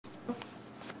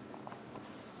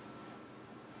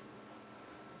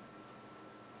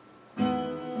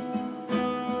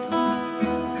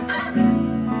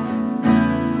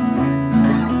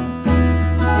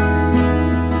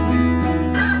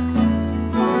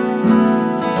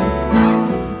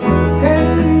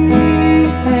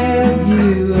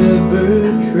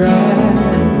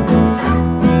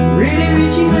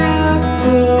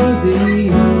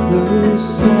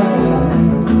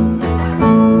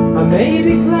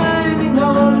climbing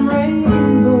on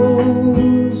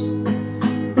rainbows,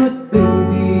 but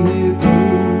baby, here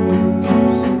goes.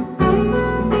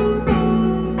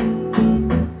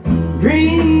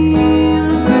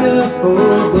 Dreams there for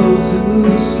those who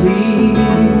sleep.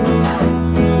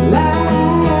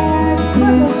 Life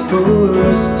was for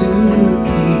us to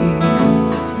keep.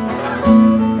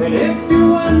 And if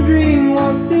you're wondering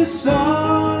what this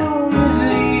song is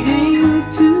leading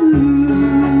to,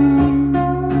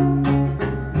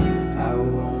 I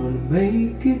wanna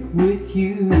make it with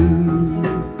you.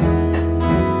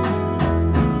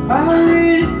 I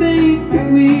really think that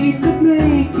we could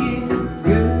make it,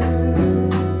 girl.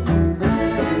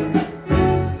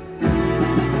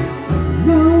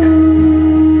 No,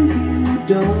 you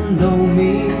don't know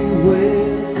me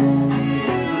well,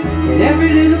 and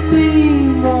every little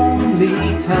thing only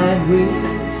time will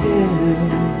tell.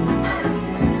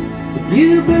 If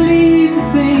you believe the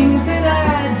things that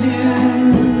I do,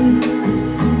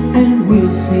 and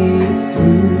we'll see it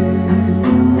through.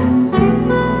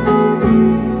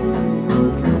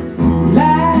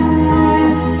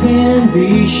 Life can be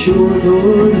short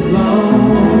or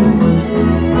long.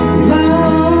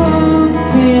 Love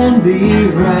can be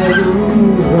right or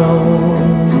wrong.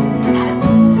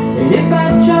 And if I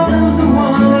chose the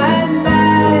one I'd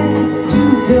like to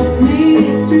help me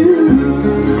through,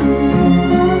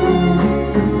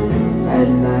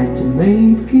 I'd like to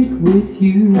make it with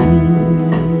you.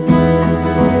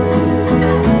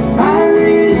 I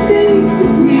really think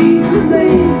that we could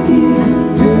make it,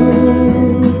 girl.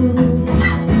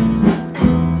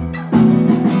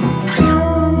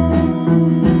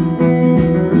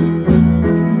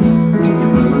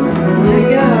 There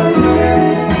you go.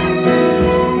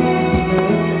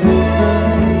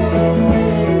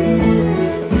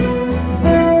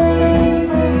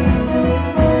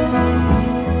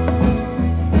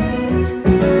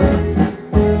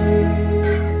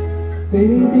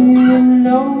 Baby, you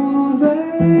know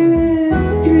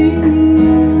that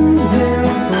dreams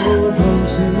there for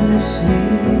those who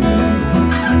sleep.